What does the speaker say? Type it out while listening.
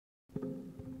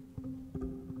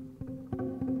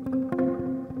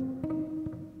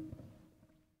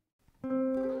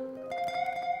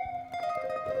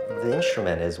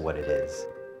instrument is what it is.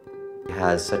 It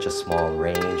has such a small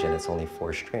range and it's only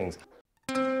 4 strings.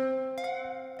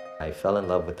 I fell in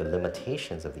love with the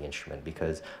limitations of the instrument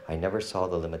because I never saw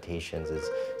the limitations as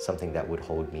something that would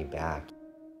hold me back.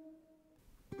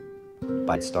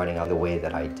 By starting out the way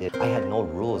that I did, I had no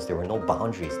rules, there were no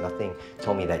boundaries, nothing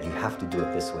told me that you have to do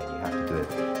it this way, you have to do it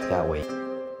that way.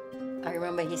 I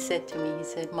remember he said to me, he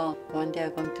said, "Mom, one day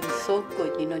I'm going to do so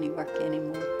good, you don't need work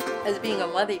anymore." As being a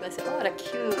mother, you're going to say, "Oh, that's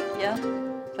cute, yeah?"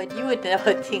 But you would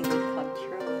never think it would come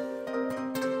true.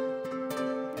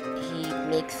 He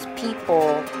makes people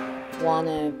want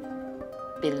to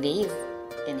believe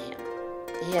in him.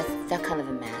 He has that kind of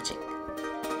a magic.